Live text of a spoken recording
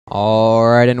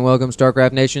Alright, and welcome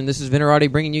Starcraft Nation. This is Venerati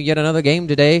bringing you yet another game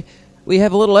today. We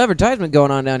have a little advertisement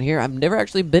going on down here. I've never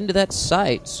actually been to that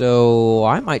site, so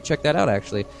I might check that out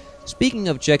actually. Speaking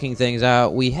of checking things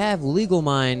out, we have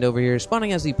legalmind over here,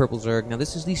 spawning as the Purple Zerg. Now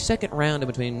this is the second round in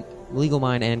between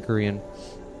legalmind and Korean.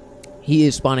 He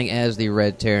is spawning as the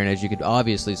Red Terran, as you could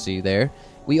obviously see there.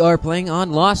 We are playing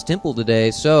on Lost Temple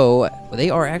today, so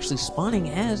they are actually spawning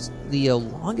as the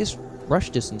longest rush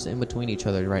distance in between each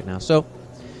other right now. So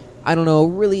I don't know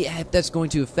really if that's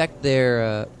going to affect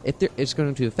their it's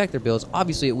going to affect their builds.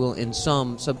 Obviously, it will in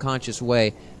some subconscious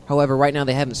way. However, right now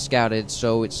they haven't scouted,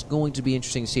 so it's going to be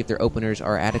interesting to see if their openers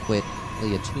are adequately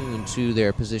attuned to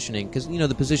their positioning, because you know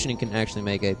the positioning can actually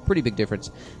make a pretty big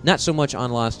difference. Not so much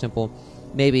on Lost Temple.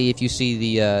 Maybe if you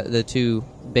see the two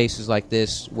bases like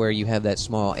this, where you have that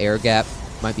small air gap,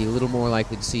 might be a little more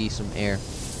likely to see some air.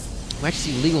 We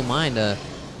actually see legalmind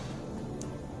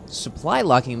supply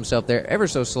locking himself there ever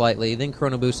so slightly, then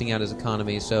chrono boosting out his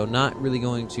economy, so not really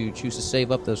going to choose to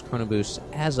save up those chrono boosts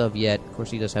as of yet. Of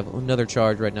course, he does have another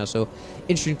charge right now, so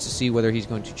interesting to see whether he's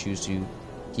going to choose to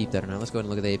keep that or not. Let's go ahead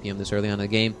and look at the APM this early on in the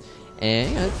game, and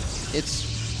you know,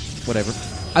 it's whatever.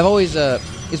 I've always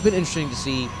it's been interesting to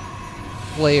see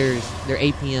players, their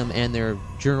APM and their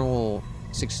general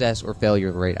success or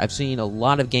failure rate. I've seen a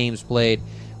lot of games played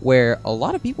where a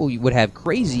lot of people would have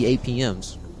crazy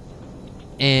APMs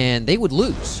and they would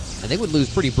lose, and they would lose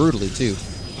pretty brutally too.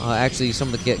 Actually,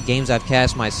 some of the games I've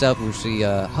cast myself, we see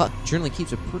Huck generally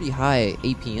keeps a pretty high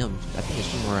APM. I think it's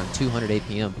somewhere around 200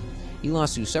 APM. He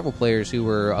lost to several players who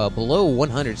were below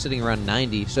 100, sitting around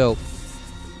 90. So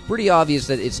pretty obvious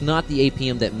that it's not the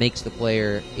APM that makes the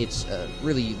player. It's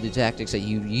really the tactics that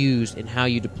you use and how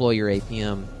you deploy your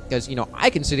APM. Because you know, I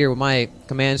can sit here with my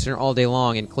command center all day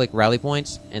long and click rally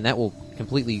points, and that will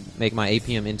completely make my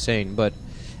APM insane. But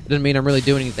it doesn't mean I'm really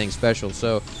doing anything special.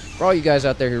 So for all you guys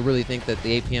out there who really think that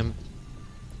the APM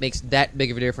makes that big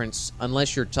of a difference,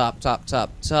 unless you're top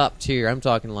tier, I'm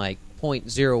talking like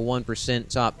 0.01%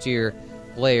 top tier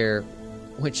player,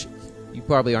 which you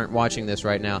probably aren't watching this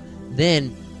right now,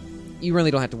 then you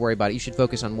really don't have to worry about it. You should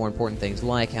focus on more important things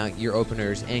like how your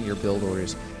openers and your build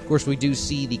orders. Of course, we do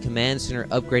see the command center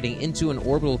upgrading into an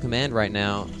orbital command right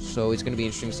now, so it's going to be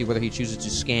interesting to see whether he chooses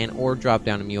to scan or drop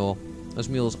down a mule. Those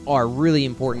mules are really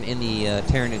important in the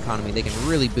Terran economy. They can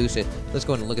really boost it. Let's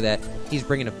go ahead and look at that. He's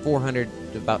bringing a 400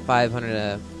 to about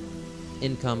 500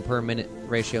 income per minute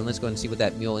ratio. And let's go ahead and see what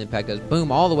that mule impact does.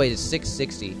 Boom, all the way to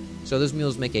 660. So those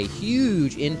mules make a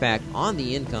huge impact on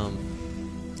the income.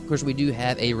 Of course, we do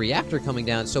have a reactor coming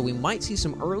down, so we might see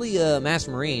some early mass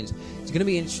marines. It's going to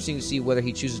be interesting to see whether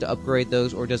he chooses to upgrade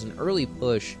those or does an early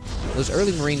push. Those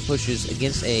early marine pushes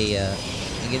against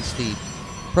the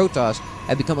Protoss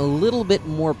have become a little bit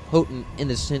more potent in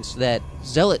the sense that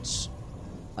Zealot's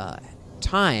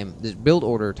time, the build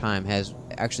order time, has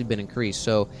actually been increased.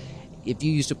 So if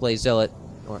you used to play Zealot,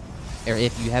 or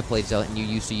if you have played Zealot and you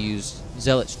used to use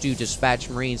Zealots to dispatch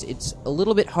Marines, it's a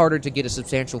little bit harder to get a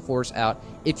substantial force out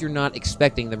if you're not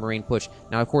expecting the Marine push.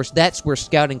 Now, of course, that's where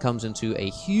scouting comes into a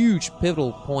huge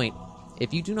pivotal point.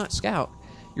 If you do not scout,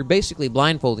 you're basically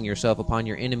blindfolding yourself upon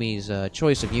your enemy's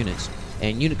choice of units.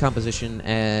 And unit composition,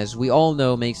 as we all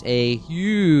know, makes a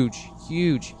huge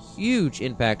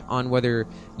impact on whether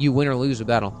you win or lose a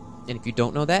battle. And if you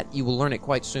don't know that, you will learn it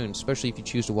quite soon, especially if you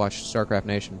choose to watch Starcraft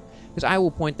Nation. Because I will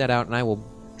point that out and I will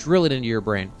drill it into your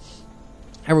brain.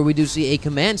 However, we do see a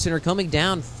command center coming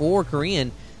down for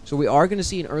Korean, so we are going to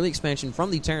see an early expansion from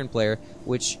the Terran player,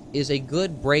 which is a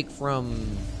good break from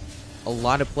a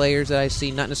lot of players that I see,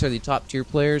 not necessarily top tier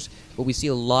players, but we see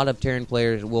a lot of Terran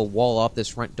players will wall off this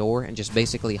front door and just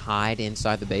basically hide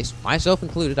inside the base. Myself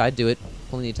included, I do it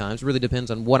plenty of times. It really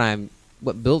depends on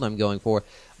what build I'm going for,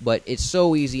 but it's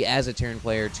so easy as a Terran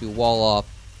player to wall off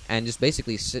and just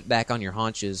basically sit back on your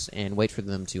haunches and wait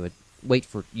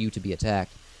for you to be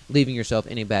attacked, leaving yourself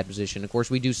in a bad position. Of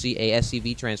course, we do see a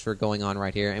SCV transfer going on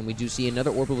right here, and we do see another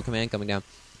orbital command coming down.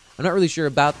 I'm not really sure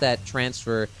about that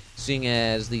transfer, seeing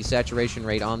as the saturation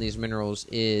rate on these minerals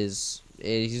he's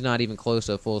not even close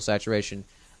to full saturation.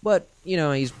 But, you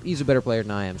know, he's a better player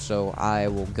than I am, so I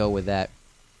will go with that.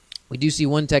 We do see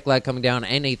one tech lag coming down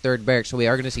and a third barrack, so we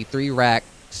are going to see 3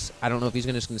 racks. I don't know if he's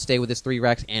just going to stay with his 3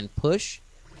 racks and push.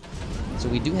 So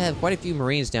we do have quite a few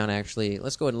Marines down, actually.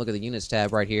 Let's go ahead and look at the units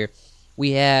tab right here.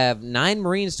 We have 9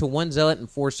 Marines to 1 Zealot and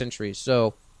 4 Sentries.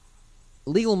 So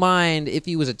legalmind, if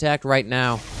he was attacked right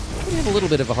now, we have a little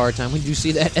bit of a hard time. We do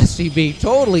see that SCB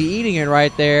totally eating it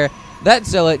right there. That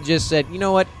Zealot just said, you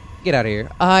know what, get out of here.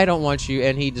 I don't want you.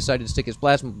 And he decided to stick his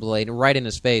plasma blade right in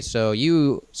his face. So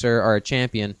you, sir, are a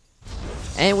champion.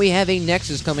 And we have a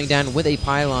Nexus coming down with a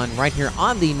pylon right here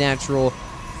on the natural.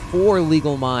 for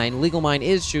Legal Mind. Legal Mind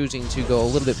is choosing to go a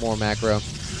little bit more macro.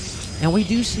 And we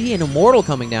do see an Immortal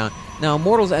coming down. Now,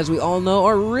 Immortals, as we all know,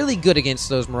 are really good against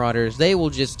those Marauders. They will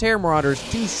just tear Marauders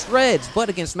to shreds, but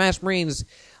against Mass Marines,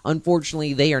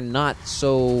 unfortunately, they are not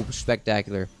so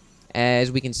spectacular.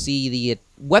 As we can see, the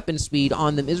weapon speed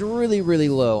on them is really, really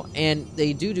low, and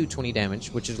they do 20 damage,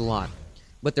 which is a lot.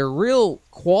 But their real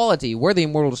quality, where the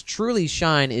Immortals truly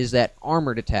shine, is that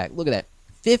armored attack. Look at that.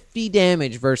 50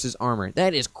 damage versus armor.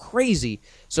 That is crazy.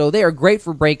 So they are great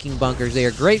for breaking bunkers. They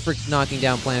are great for knocking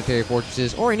down planetary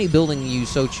fortresses or any building you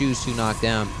so choose to knock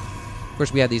down. Of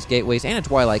course, we have these gateways and a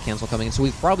Twilight Cancel coming in, so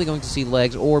we're probably going to see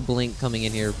Legs or Blink coming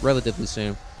in here relatively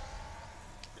soon.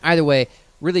 Either way,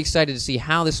 really excited to see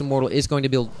how this Immortal is going to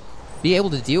be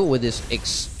able to deal with this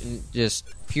just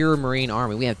pure Marine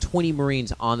army. We have 20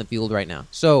 Marines on the field right now.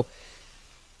 So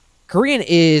Korean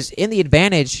is in the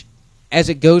advantage as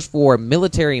it goes for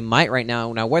military might right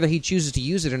now. Now, whether he chooses to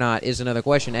use it or not is another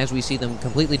question, as we see them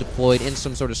completely deployed in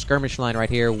some sort of skirmish line right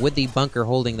here with the bunker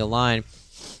holding the line.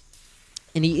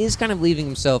 And he is kind of leaving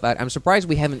himself out. I'm surprised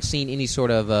we haven't seen any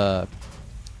sort of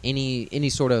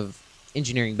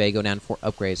engineering bay go down for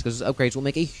upgrades, because upgrades will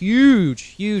make a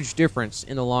huge difference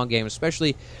in the long game.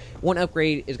 Especially one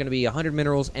upgrade is going to be 100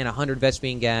 minerals and 100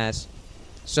 Vespene gas.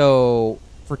 So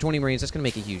for 20 Marines, that's going to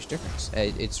make a huge difference.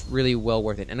 It's really well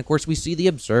worth it. And of course, we see the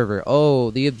Observer.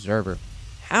 Oh, the Observer.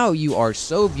 How you are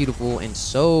so beautiful and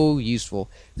so useful.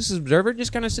 This Observer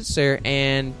just kind of sits there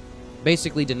and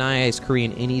basically denies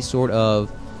Korean any sort of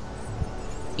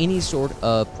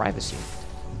privacy.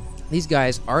 These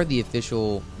guys are the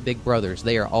official big brothers.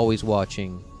 They are always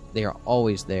watching. They are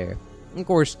always there. And of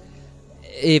course,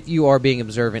 if you are being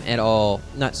observant at all,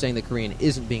 not saying that Korean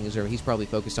isn't being observant, he's probably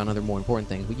focused on other more important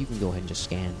things, but you can go ahead and just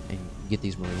scan and get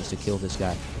these Marines to kill this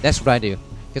guy. That's what I do,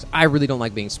 because I really don't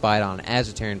like being spied on as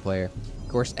a Terran player. Of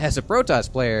course, as a Protoss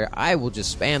player, I will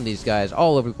just spam these guys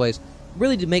all over the place,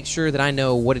 really to make sure that I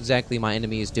know what exactly my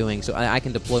enemy is doing, so I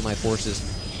can deploy my forces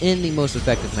in the most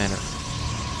effective manner.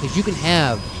 Because you can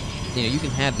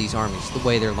have these armies the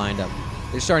way they're lined up.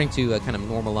 They're starting to kind of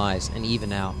normalize and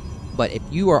even out. But if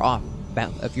you're off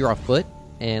foot,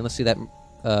 and let's see that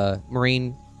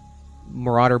Marine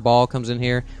Marauder ball comes in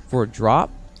here for a drop.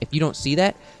 If you don't see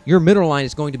that, your middle line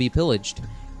is going to be pillaged,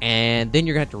 and then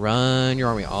you're going to have to run your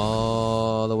army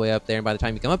all the way up there. And by the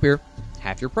time you come up here,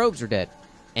 half your probes are dead.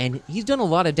 And he's done a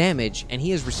lot of damage, and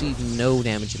he has received no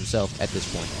damage himself at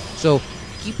this point. So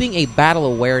keeping a battle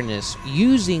awareness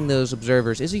using those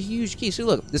observers is a huge key. So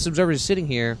look, this observer is sitting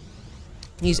here.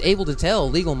 He's able to tell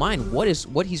Legal Mind what he's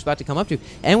about to come up to.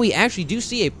 And we actually do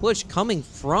see a push coming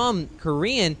from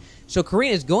Korean. So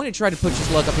Korean is going to try to push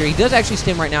his luck up here. He does actually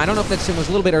stim right now. I don't know if that stim was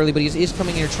a little bit early, but he is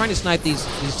coming in here trying to snipe these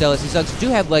zealots. These zealots do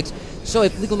have legs. So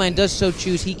if Legal Mind does so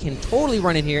choose, he can totally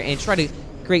run in here and try to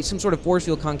create some sort of force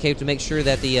field concave to make sure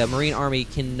that the Marine army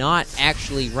cannot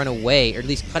actually run away, or at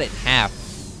least cut it in half.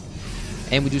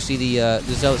 And we do see the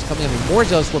Zealots coming up, and more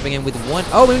Zealots swooping in with one.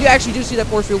 Oh, we actually do see that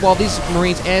force field wall. These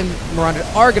Marines and Marauders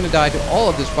are going to die to all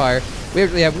of this fire. We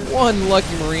actually have one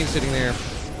lucky Marine sitting there.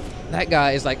 That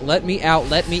guy is like, let me out,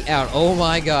 let me out. Oh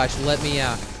my gosh, let me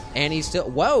out. And he's still,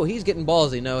 whoa, he's getting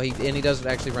ballsy. No, he doesn't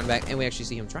actually run back, and we actually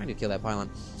see him trying to kill that pylon.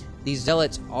 These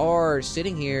Zealots are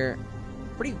sitting here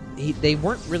they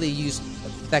weren't really used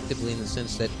effectively in the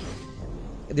sense that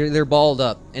they're balled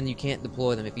up, and you can't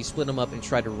deploy them. If you split them up and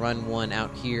try to run one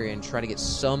out here and try to get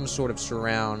some sort of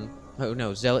surround, oh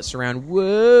no, Zealot surround,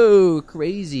 whoa,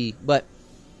 crazy. But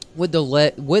with the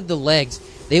legs,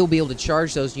 they will be able to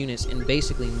charge those units and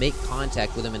basically make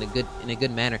contact with them in a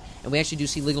good manner. And we actually do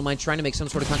see Legal Mind trying to make some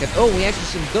sort of contact. Oh, we actually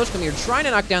see Ghost come here trying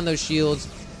to knock down those shields.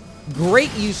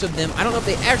 Great use of them. I don't know if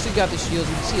they actually got the shields.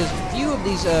 We can see a few of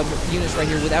these units right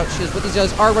here without shields, but these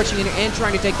guys are rushing in here and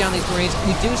trying to take down these Marines.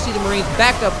 We do see the Marines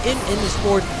backed up in this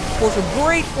force. Of course, a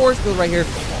great force field right here.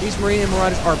 These Marine and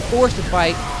Marauders are forced to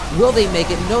fight. Will they make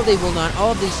it? No, they will not.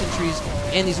 All of these sentries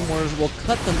and these Immortals will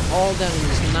cut them all down in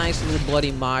this nice little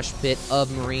bloody mosh pit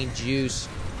of Marine juice.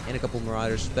 And a couple of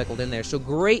Marauders speckled in there. So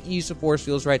great use of force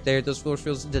fields right there. Those force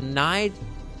fields denied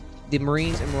the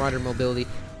Marines and Marauder mobility,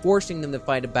 forcing them to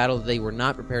fight a battle that they were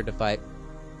not prepared to fight.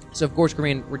 So, of course,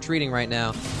 Korean retreating right now.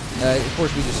 Of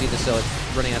course, we just see the Zealot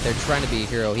running out there trying to be a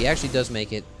hero. He actually does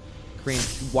make it. Korean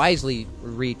wisely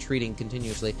retreating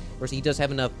continuously. Of course, he does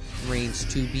have enough Marines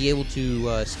to be able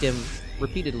to stim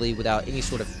repeatedly without any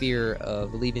sort of fear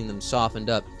of leaving them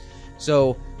softened up.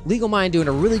 So, Legal Mind doing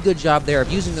a really good job there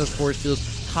of using those force fields,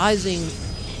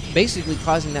 basically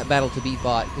causing that battle to be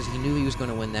fought, because he knew he was going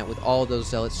to win that with all those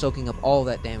Zealots soaking up all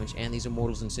that damage, and these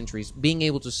Immortals and Sentries being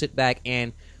able to sit back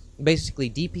and basically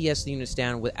DPS the units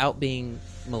down without being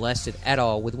molested at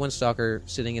all, with one Stalker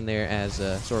sitting in there as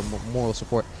sort of moral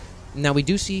support. Now we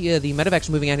do see the medevacs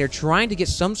moving out here, trying to get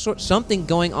something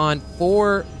going on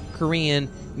for Korean,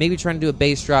 maybe trying to do a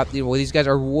base drop. Well, these guys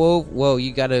are whoa,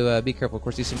 you got to be careful. Of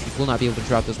course, these sentries will not be able to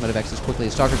drop those medevacs as quickly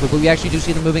as Stalkers will, but we actually do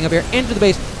see them moving up here into the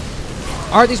base.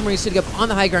 Are these Marines sitting up on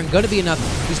the high ground going to be enough?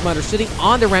 These Marauders sitting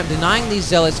on the ramp, denying these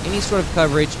Zealots any sort of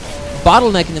coverage,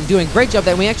 bottlenecking them, doing a great job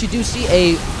there. And we actually do see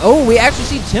we actually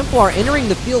see Templar entering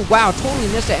the field. Wow, totally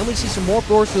missed that. And we see some more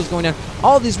force fields going down.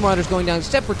 All of these Marauders going down,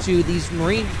 except for 2. These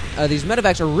these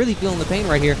medevacs are really feeling the pain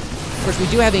right here. Of course, we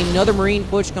do have another Marine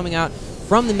push coming out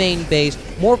from the main base.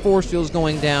 More force fields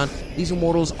going down. These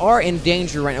Immortals are in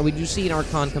danger right now. We do see an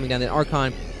Archon coming down. The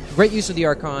Archon, great use of the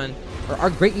Archon. Or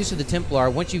great use of the Templar.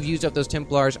 Once you've used up those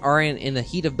Templars, are in the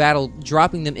heat of battle,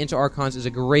 dropping them into Archons is a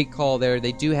great call there.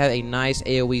 They do have a nice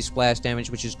AoE splash damage,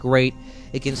 which is great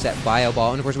against that Bio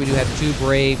Ball. And of course, we do have 2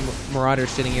 brave Marauders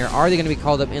sitting here. Are they going to be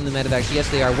called up in the medevacs? Yes,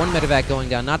 they are. 1 medevac going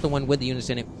down, not the one with the units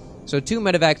in it. So 2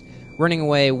 medevacs running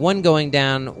away, 1 going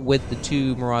down with the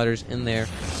 2 Marauders in there.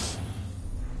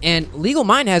 And Legal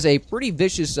Mind has a pretty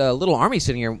vicious little army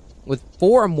sitting here with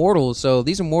 4 Immortals. So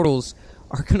these Immortals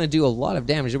are going to do a lot of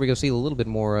damage. There we go, see a little bit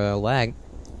more lag.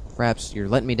 Perhaps you're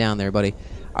letting me down there, buddy.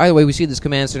 Either way, we see this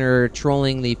command center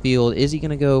trolling the field. Is he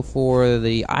going to go for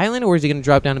the island, or is he going to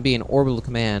drop down and be an orbital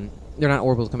command? They're not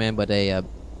orbital command, but a...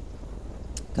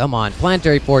 come on,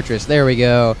 planetary fortress. There we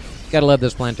go. Gotta love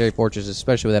those planetary fortresses,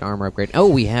 especially with that armor upgrade. Oh,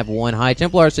 we have 1 High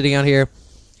Templar sitting out here,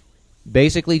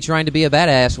 basically trying to be a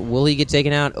badass. Will he get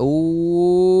taken out?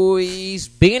 Oh, he's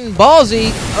being ballsy.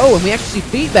 Oh, and we actually see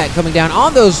feedback coming down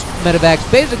on those medevacs,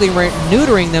 basically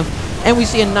neutering them. And we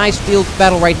see a nice field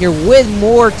battle right here with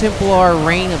more Templar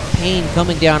Rain of Pain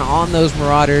coming down on those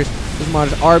Marauders. Those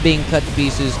Marauders are being cut to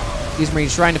pieces. These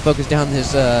Marines trying to focus down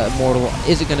this Immortal.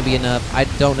 Is it going to be enough? I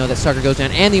don't know. That Sucker goes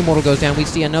down and the Immortal goes down. We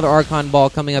see another Archon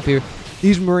ball coming up here.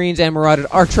 These Marines and Marauders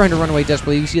are trying to run away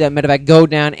desperately. You see that medevac go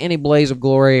down in a blaze of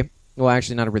glory. Well,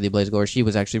 actually, not a really blaze of glory. She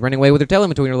was actually running away with her tail in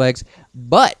between her legs.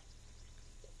 But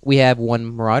we have 1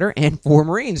 Marauder and 4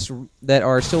 Marines that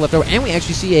are still left over. And we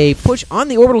actually see a push on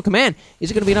the orbital command.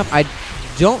 Is it going to be enough? I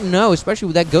don't know, especially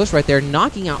with that Ghost right there,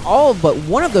 knocking out all but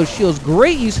one of those shields.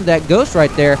 Great use of that Ghost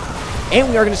right there. And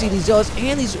we are going to see these Zealots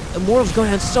and these Immortals going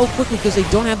down so quickly because they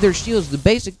don't have their shields. The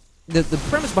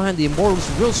premise behind the Immortals'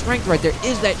 real strength right there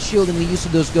is that shield, and the use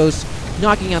of those Ghosts.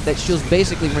 Knocking out that shield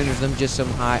basically renders them just some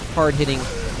hard-hitting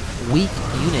weak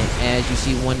unit, as you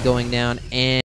see 1 going down. And